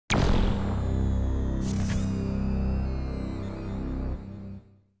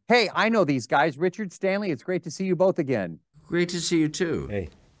Hey, I know these guys. Richard, Stanley, it's great to see you both again. Great to see you too. Hey.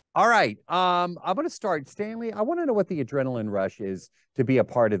 All right. I'm going to start. Stanley, I want to know what the adrenaline rush is to be a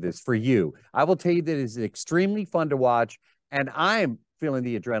part of this for you. I will tell you that it is extremely fun to watch, and I'm feeling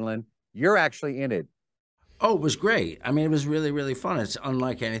the adrenaline. You're actually in it. Oh, it was great. I mean, it was really, really fun. It's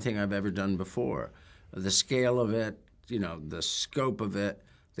unlike anything I've ever done before. The scale of it, you know, the scope of it,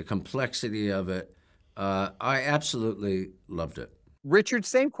 the complexity of it. I absolutely loved it. Richard,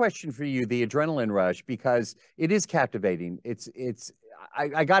 same question for you, the adrenaline rush, because it is captivating.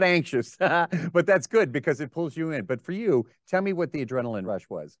 I got anxious, but that's good because it pulls you in. But for you, tell me what the adrenaline rush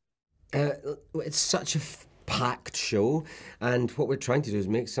was. It's such a packed show, and what we're trying to do is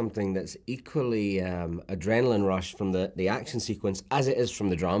make something that's equally adrenaline rush from the action sequence as it is from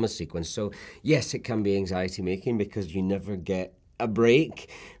the drama sequence. So yes, it can be anxiety making because you never get a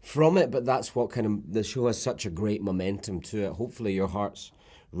break from it, but that's what the show has such a great momentum to it. Hopefully your heart's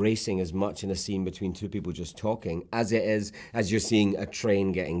racing as much in a scene between two people just talking as it is as you're seeing a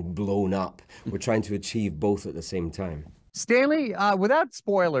train getting blown up. We're trying to achieve both at the same time. Stanley, without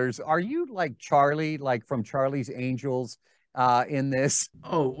spoilers, are you like Charlie, like from Charlie's Angels, in this?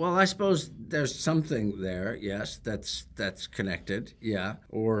 Oh, well, I suppose there's something there, yes, that's connected, yeah,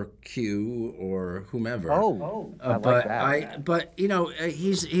 or Q or whomever. I like that. But you know,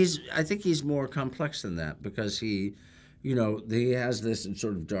 I think he's more complex than that because he has this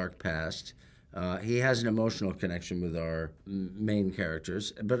sort of dark past. He has an emotional connection with our main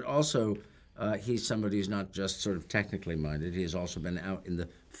characters, but also he's somebody who's not just sort of technically minded. He has also been out in the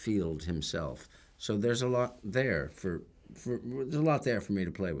field himself. So there's a lot there there's a lot there for me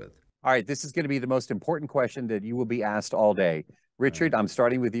to play with. All right, this is going to be the most important question that you will be asked all day. Richard, I'm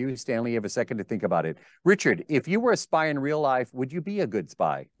starting with you. Stanley, you have a second to think about it. Richard, if you were a spy in real life, would you be a good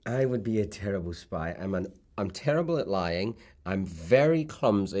spy? I would be a terrible spy. I'm terrible at lying. I'm very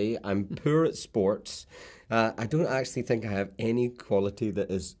clumsy. I'm poor at sports. I don't actually think I have any quality that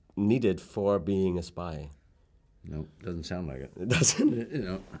is needed for being a spy. No, doesn't sound like it. It doesn't? You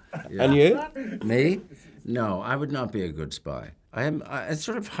know. Yeah. And you? Me? No, I would not be a good spy. I'm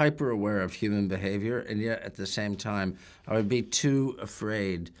sort of hyper aware of human behavior, and yet at the same time, I would be too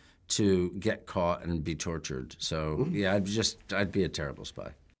afraid to get caught and be tortured. So yeah, I'd be a terrible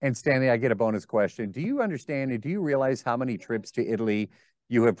spy. And Stanley, I get a bonus question. Do you understand and do you realize how many trips to Italy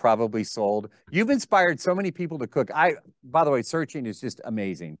you have probably sold? You've inspired so many people to cook. By the way, searching is just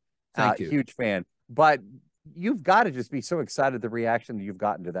amazing. Thank you. Huge fan. But you've got to just be so excited the reaction that you've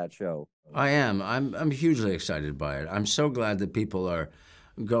gotten to that show. I am. I'm hugely excited by it. I'm so glad that people are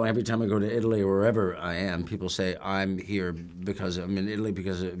going. Every time I go to Italy or wherever I am, people say I'm here because I'm in Italy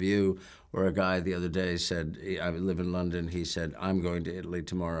because of you. Or a guy the other day said, I live in London, he said, I'm going to Italy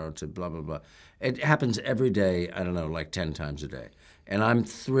tomorrow to blah, blah, blah. It happens every day, I don't know, like 10 times a day. And I'm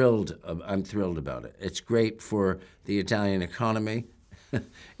thrilled about it. It's great for the Italian economy.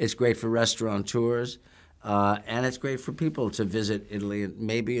 It's great for restaurateurs. And it's great for people to visit Italy and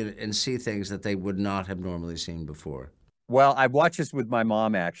maybe and see things that they would not have normally seen before. Well, I've watched this with my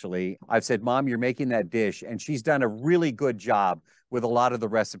mom, actually. I've said, Mom, you're making that dish. And she's done a really good job with a lot of the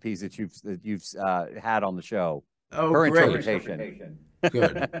recipes that you've had on the show. Oh, Her great. interpretation.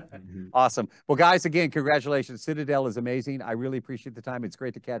 Good. Awesome. Well, guys, again, congratulations. Citadel is amazing. I really appreciate the time. It's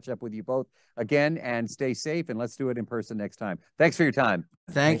great to catch up with you both again, and stay safe, and let's do it in person next time. Thanks for your time.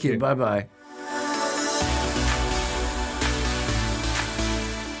 Thank you. Bye-bye.